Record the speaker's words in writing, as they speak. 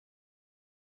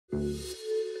All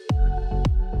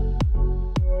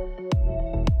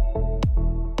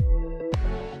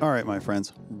right, my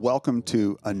friends, welcome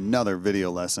to another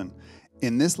video lesson.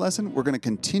 In this lesson, we're going to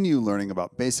continue learning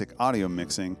about basic audio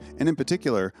mixing, and in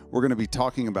particular, we're going to be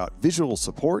talking about visual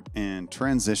support and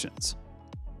transitions.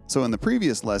 So in the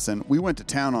previous lesson, we went to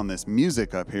town on this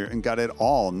music up here and got it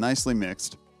all nicely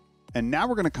mixed. And now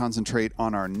we're going to concentrate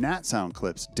on our nat sound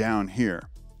clips down here.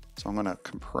 So I'm going to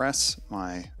compress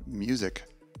my music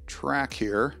track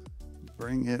here,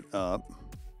 bring it up,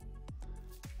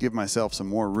 give myself some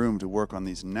more room to work on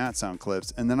these nat sound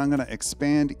clips, and then I'm going to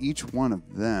expand each one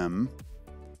of them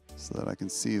so that I can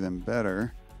see them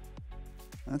better.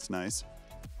 That's nice.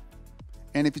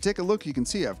 And if you take a look, you can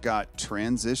see I've got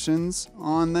transitions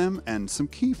on them and some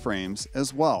keyframes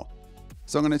as well.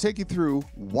 So I'm going to take you through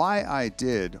why I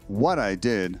did what I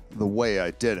did the way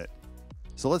I did it.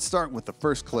 So let's start with the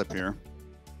first clip here.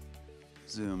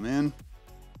 Zoom in.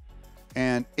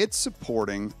 And it's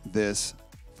supporting this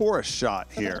forest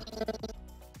shot here.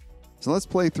 So let's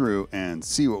play through and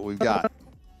see what we've got.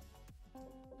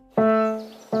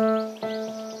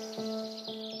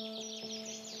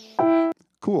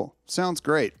 Cool, sounds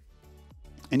great.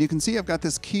 And you can see I've got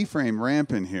this keyframe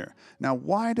ramp in here. Now,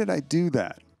 why did I do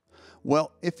that?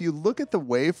 Well, if you look at the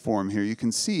waveform here, you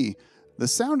can see the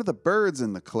sound of the birds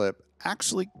in the clip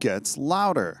actually gets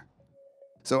louder.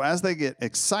 So as they get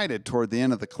excited toward the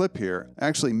end of the clip here, I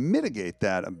actually mitigate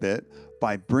that a bit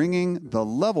by bringing the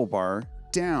level bar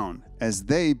down as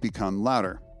they become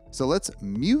louder. So let's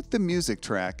mute the music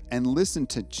track and listen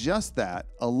to just that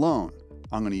alone.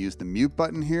 I'm going to use the mute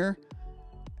button here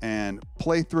and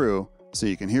play through so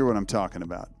you can hear what I'm talking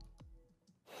about.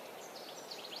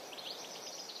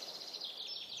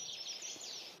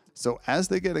 So as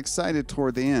they get excited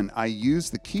toward the end, I use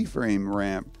the keyframe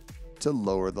ramp to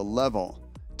lower the level,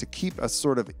 to keep a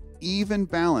sort of even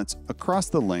balance across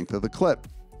the length of the clip.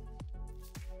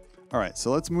 All right,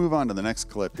 so let's move on to the next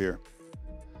clip here.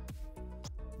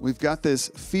 We've got this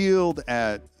field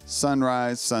at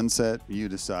sunrise, sunset, you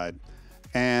decide.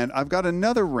 And I've got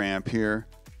another ramp here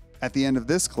at the end of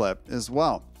this clip as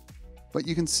well. But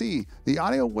you can see the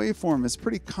audio waveform is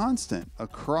pretty constant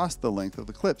across the length of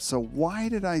the clip. So why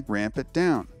did I ramp it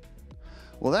down?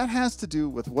 Well, that has to do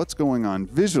with what's going on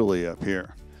visually up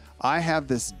here. I have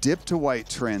this dip to white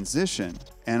transition,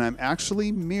 and I'm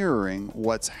actually mirroring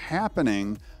what's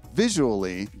happening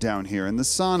visually down here in the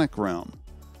sonic realm.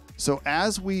 So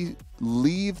as we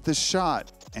leave the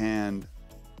shot and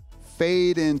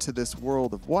fade into this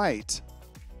world of white,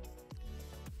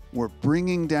 we're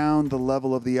bringing down the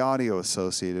level of the audio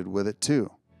associated with it too.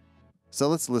 So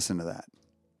let's listen to that.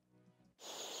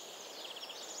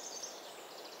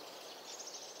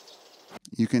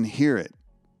 You can hear it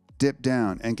dip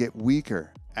down and get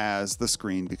weaker as the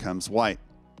screen becomes white.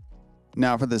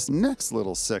 Now for this next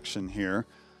little section here,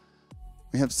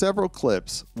 we have several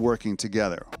clips working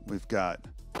together. We've got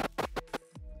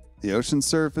the ocean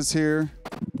surface here,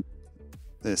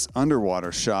 this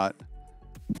underwater shot,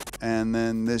 and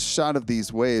then this shot of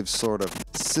these waves sort of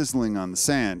sizzling on the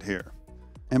sand here.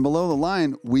 And below the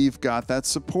line, we've got that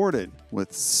supported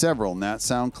with several nat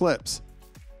sound clips.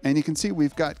 And you can see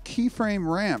we've got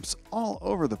keyframe ramps all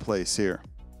over the place here.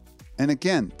 And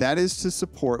again, that is to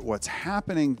support what's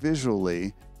happening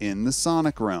visually in the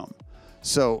sonic realm.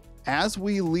 So as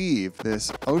we leave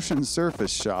this ocean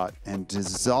surface shot and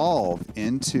dissolve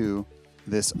into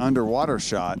this underwater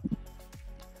shot,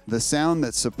 the sound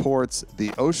that supports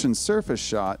the ocean surface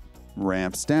shot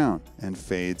ramps down and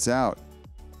fades out.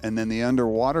 And then the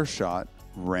underwater shot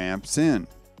ramps in.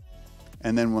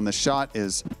 And then when the shot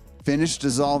is finished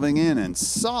dissolving in and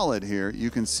solid here, you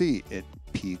can see it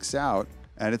peaks out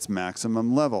at its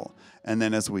maximum level. And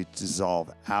then as we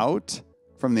dissolve out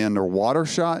from the underwater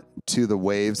shot to the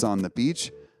waves on the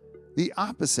beach, the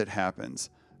opposite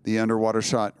happens. The underwater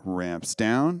shot ramps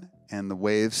down and the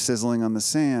waves sizzling on the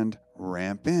sand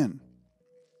ramp in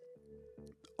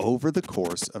over the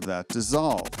course of that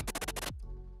dissolve.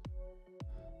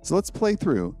 So let's play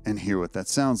through and hear what that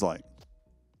sounds like.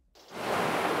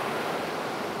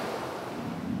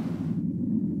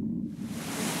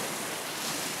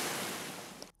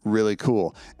 Really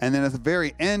cool. And then at the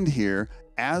very end here,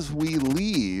 as we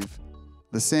leave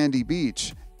the sandy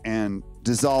beach and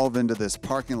dissolve into this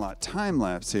parking lot time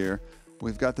lapse here,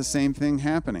 we've got the same thing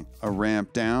happening. A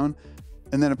ramp down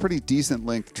and then a pretty decent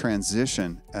length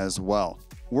transition as well,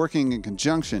 working in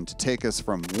conjunction to take us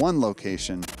from one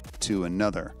location to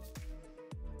another.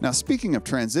 Now, speaking of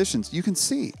transitions, you can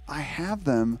see I have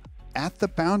them at the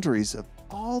boundaries of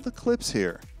all the clips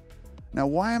here. Now,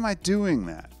 why am I doing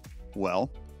that? Well,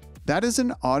 that is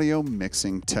an audio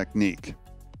mixing technique.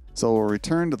 So we'll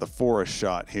return to the forest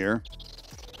shot here.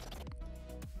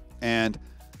 And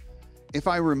if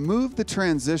I remove the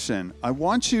transition, I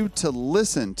want you to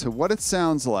listen to what it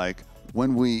sounds like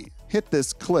when we hit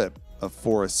this clip of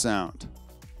forest sound.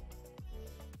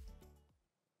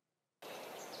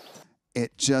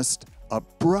 It just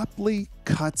abruptly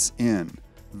cuts in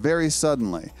very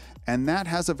suddenly, and that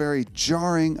has a very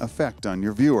jarring effect on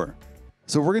your viewer.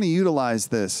 So we're going to utilize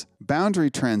this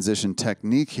boundary transition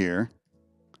technique here.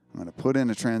 I'm going to put in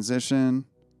a transition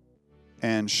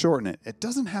and shorten it. It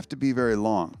doesn't have to be very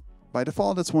long. By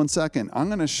default, it's 1 second. I'm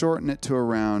going to shorten it to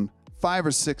around 5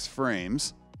 or 6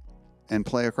 frames and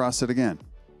play across it again.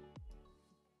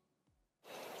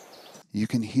 You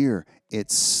can hear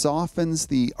it softens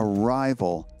the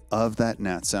arrival of that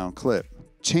nat sound clip,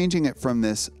 changing it from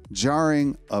this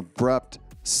jarring, abrupt,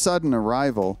 sudden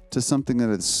arrival to something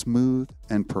that is smooth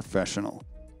and professional.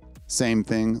 Same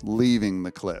thing, leaving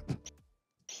the clip.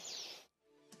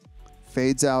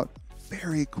 Fades out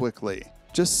very quickly,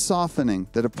 just softening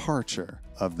the departure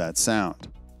of that sound.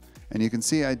 And you can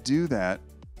see I do that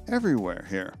everywhere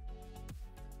here.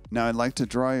 Now I'd like to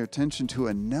draw your attention to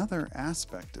another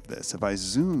aspect of this. If I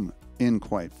zoom in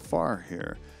quite far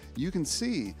here, you can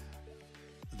see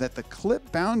that the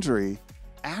clip boundary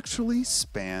actually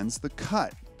spans the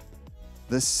cut.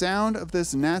 The sound of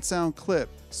this nat sound clip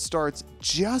starts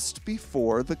just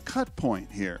before the cut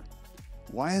point here.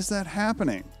 Why is that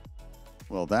happening?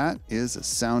 Well, that is a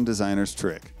sound designer's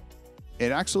trick.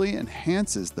 It actually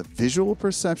enhances the visual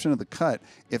perception of the cut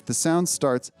if the sound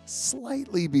starts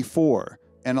slightly before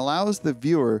and allows the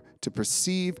viewer to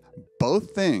perceive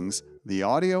both things, the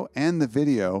audio and the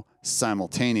video,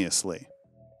 simultaneously.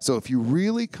 So if you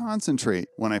really concentrate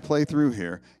when I play through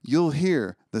here, you'll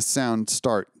hear the sound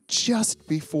start just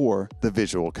before the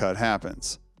visual cut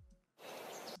happens.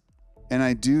 And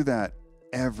I do that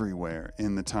everywhere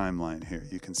in the timeline here.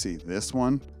 You can see this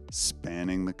one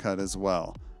spanning the cut as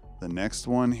well. The next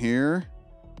one here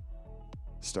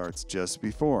starts just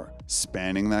before,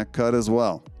 spanning that cut as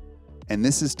well. And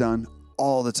this is done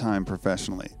all the time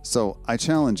professionally. So I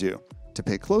challenge you to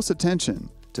pay close attention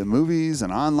to movies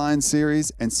and online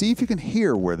series and see if you can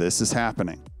hear where this is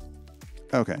happening.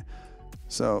 Okay,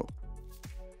 so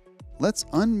let's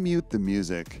unmute the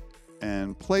music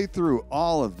and play through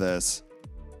all of this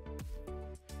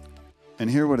and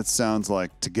hear what it sounds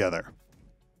like together.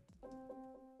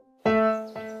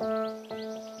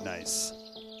 Nice.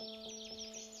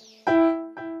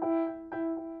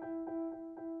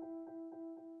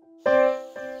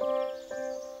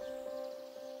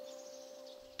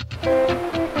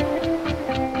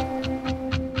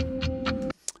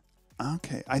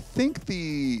 Okay, I think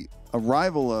the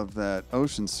arrival of that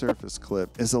ocean surface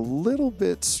clip is a little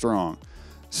bit strong.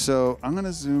 So I'm going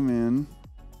to zoom in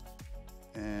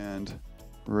and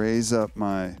raise up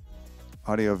my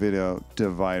audio video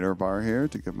divider bar here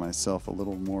to give myself a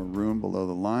little more room below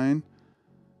the line.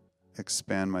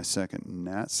 Expand my second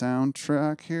nat sound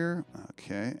track here.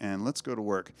 Okay, and let's go to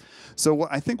work. So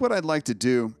I think what I'd like to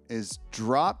do is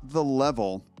drop the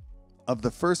level of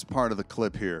the first part of the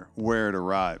clip here where it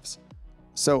arrives.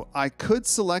 So I could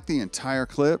select the entire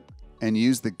clip and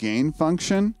use the gain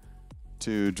function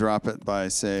to drop it by,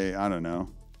 say, I don't know,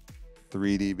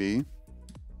 3 dB.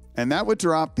 And that would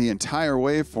drop the entire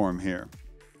waveform here.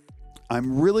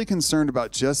 I'm really concerned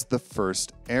about just the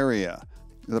first area.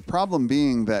 The problem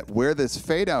being that where this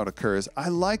fade out occurs, I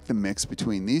like the mix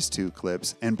between these two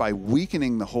clips, and by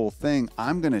weakening the whole thing,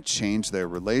 I'm going to change their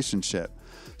relationship.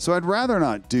 So I'd rather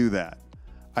not do that.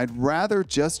 I'd rather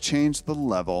just change the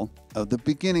level of the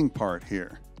beginning part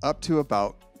here, up to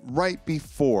about right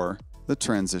before the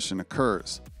transition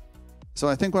occurs. So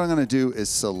I think what I'm going to do is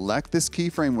select this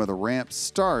keyframe where the ramp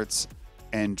starts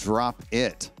and drop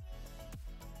it.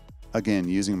 Again,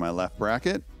 using my left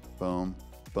bracket, boom,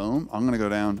 boom. I'm going to go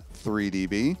down 3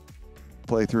 dB,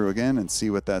 play through again and see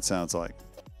what that sounds like.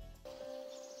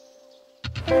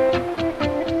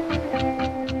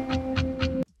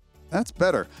 That's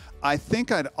better. I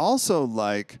think I'd also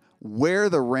like where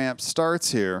the ramp starts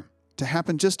here to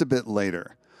happen just a bit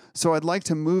later. So I'd like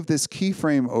to move this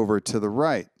keyframe over to the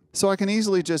right. So I can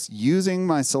easily just, using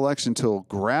my selection tool,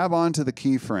 grab onto the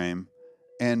keyframe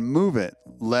and move it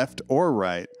left or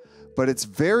right. But it's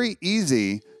very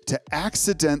easy to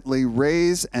accidentally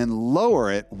raise and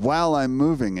lower it while I'm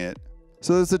moving it.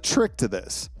 So there's a trick to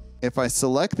this. If I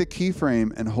select the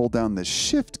keyframe and hold down the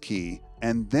Shift key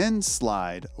and then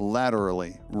slide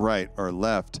laterally right or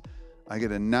left, I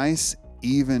get a nice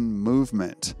even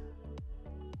movement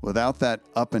without that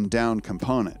up and down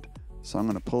component. So I'm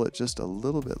going to pull it just a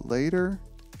little bit later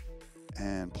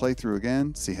and play through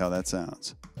again, see how that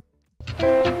sounds.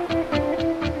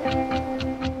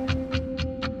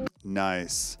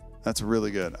 nice. That's really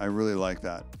good. I really like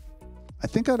that. I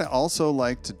think I'd also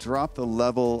like to drop the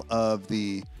level of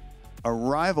the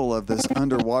arrival of this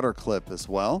underwater clip as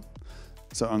well.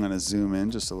 So I'm going to zoom in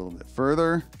just a little bit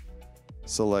further.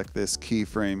 Select this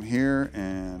keyframe here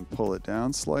and pull it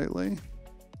down slightly.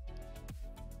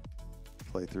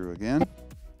 Play through again.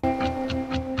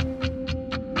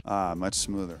 Ah, much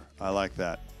smoother. I like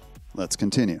that. Let's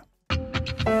continue.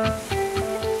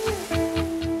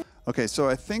 Okay, so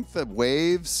I think the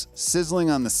waves sizzling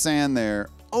on the sand there,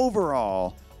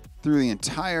 overall, through the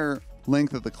entire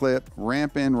length of the clip,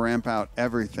 ramp in, ramp out,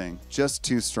 everything, just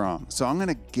too strong. So I'm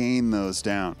gonna gain those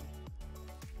down.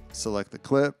 Select the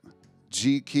clip,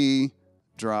 G key,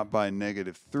 drop by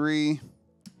 -3,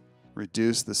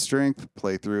 reduce the strength,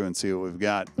 play through and see what we've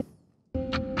got.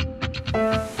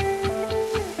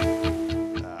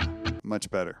 Much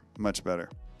better, much better.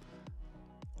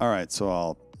 All right, so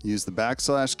I'll use the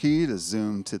 / key to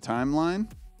zoom to timeline,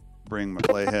 bring my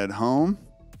playhead home,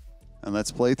 and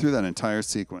let's play through that entire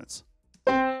sequence.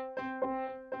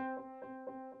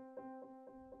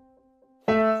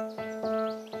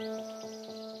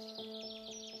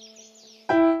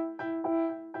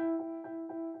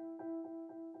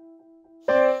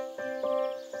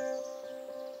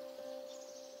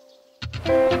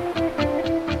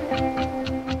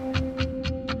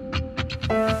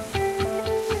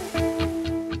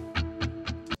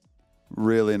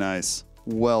 Really nice.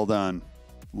 Well done.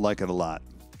 Like it a lot.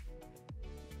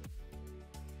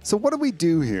 So what did we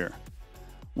do here?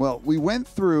 Well, we went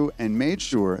through and made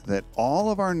sure that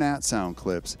all of our Nat Sound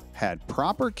clips had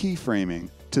proper keyframing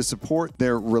to support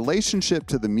their relationship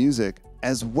to the music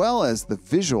as well as the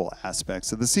visual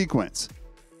aspects of the sequence.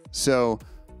 So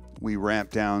we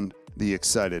ramped down the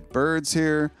excited birds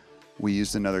here. We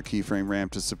used another keyframe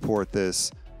ramp to support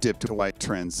this dip to white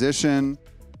transition.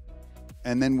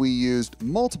 And then we used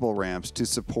multiple ramps to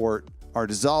support our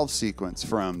dissolve sequence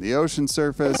from the ocean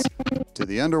surface to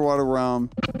the underwater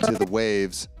realm to the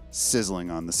waves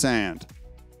sizzling on the sand.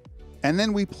 And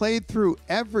then we played through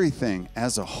everything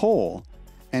as a whole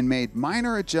and made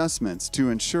minor adjustments to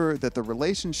ensure that the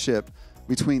relationship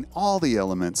between all the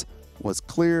elements was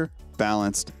clear,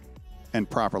 balanced, and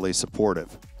properly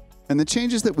supportive. And the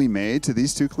changes that we made to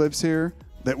these two clips here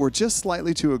that were just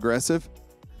slightly too aggressive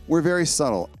were very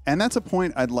subtle, and that's a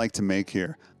point I'd like to make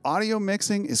here. Audio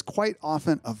mixing is quite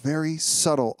often a very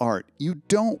subtle art. You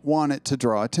don't want it to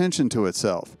draw attention to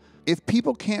itself. If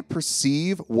people can't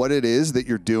perceive what it is that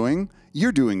you're doing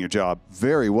your job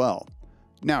very well.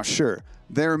 Now, sure,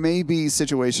 there may be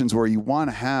situations where you want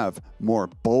to have more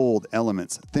bold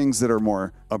elements, things that are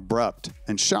more abrupt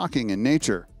and shocking in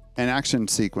nature. An action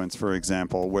sequence, for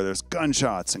example, where there's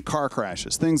gunshots and car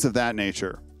crashes, things of that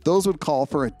nature. Those would call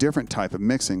for a different type of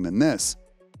mixing than this.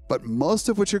 But most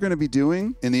of what you're going to be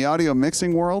doing in the audio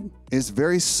mixing world is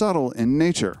very subtle in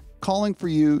nature, calling for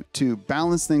you to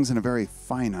balance things in a very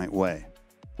finite way,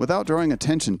 without drawing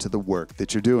attention to the work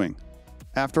that you're doing.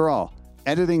 After all,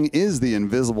 editing is the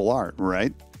invisible art,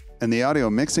 right? And the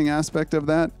audio mixing aspect of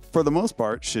that, for the most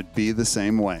part, should be the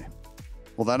same way.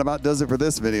 Well, that about does it for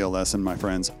this video lesson, my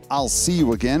friends. I'll see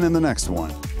you again in the next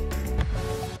one.